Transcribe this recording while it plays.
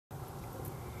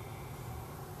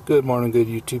Good morning, good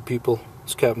YouTube people.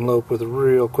 It's Captain Lope with a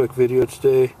real quick video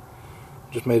today.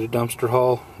 Just made a dumpster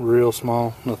haul, real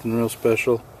small, nothing real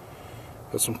special.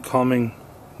 Got some calming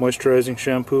moisturizing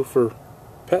shampoo for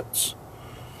pets.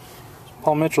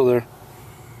 Paul Mitchell there.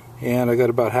 And I got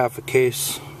about half a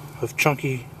case of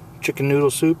chunky chicken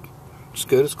noodle soup. It's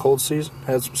good, it's cold season.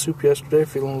 Had some soup yesterday,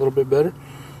 feeling a little bit better.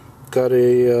 Got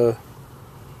a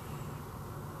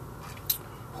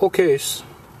whole case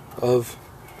of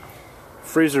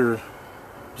freezer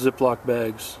Ziploc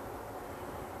bags.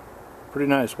 Pretty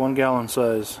nice, 1 gallon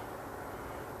size.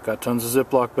 Got tons of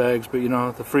Ziploc bags, but you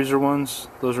know, the freezer ones,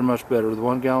 those are much better. The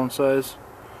 1 gallon size,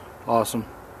 awesome.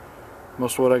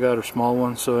 Most of what I got are small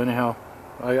ones, so anyhow,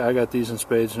 I got these in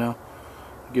spades now.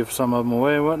 Give some of them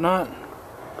away and whatnot.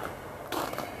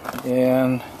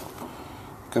 And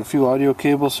got a few audio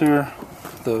cables here.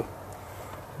 The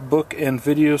book and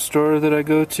video store that I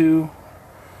go to,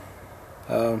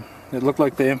 it looked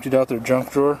like they emptied out their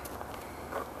junk drawer.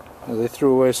 They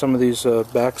threw away some of these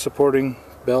back supporting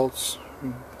belts.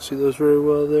 You can see those very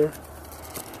well there.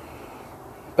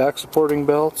 Back supporting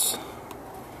belts.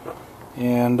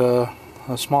 And a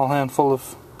small handful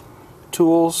of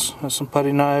tools. Some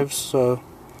putty knives. A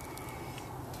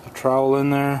trowel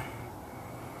in there.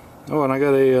 Oh, and I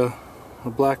got a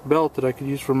black belt that I could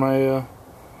use for my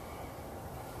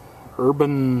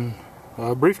urban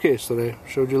briefcase that I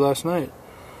showed you last night.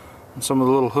 And some of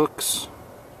the little hooks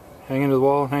hanging to the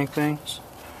wall and hang things.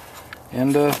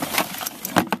 And I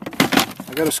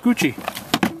got a scoochie.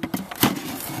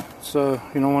 It's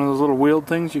you know, one of those little wheeled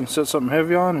things you can set something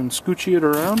heavy on and scoochie it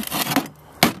around.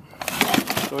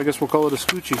 So I guess we'll call it a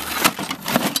scoochie.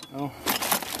 Oh,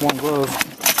 one glove.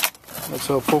 That's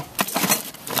helpful.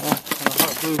 And a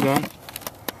hot glue gun.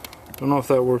 Don't know if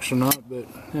that works or not, but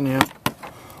anyhow.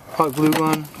 Hot glue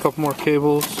gun, a couple more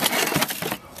cables,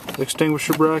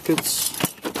 extinguisher brackets,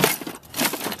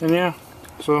 and yeah,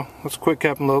 so that's a quick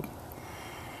Captain Lope.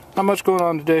 Not much going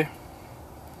on today.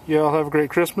 Y'all have a great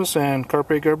Christmas and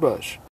Carpe Garbage.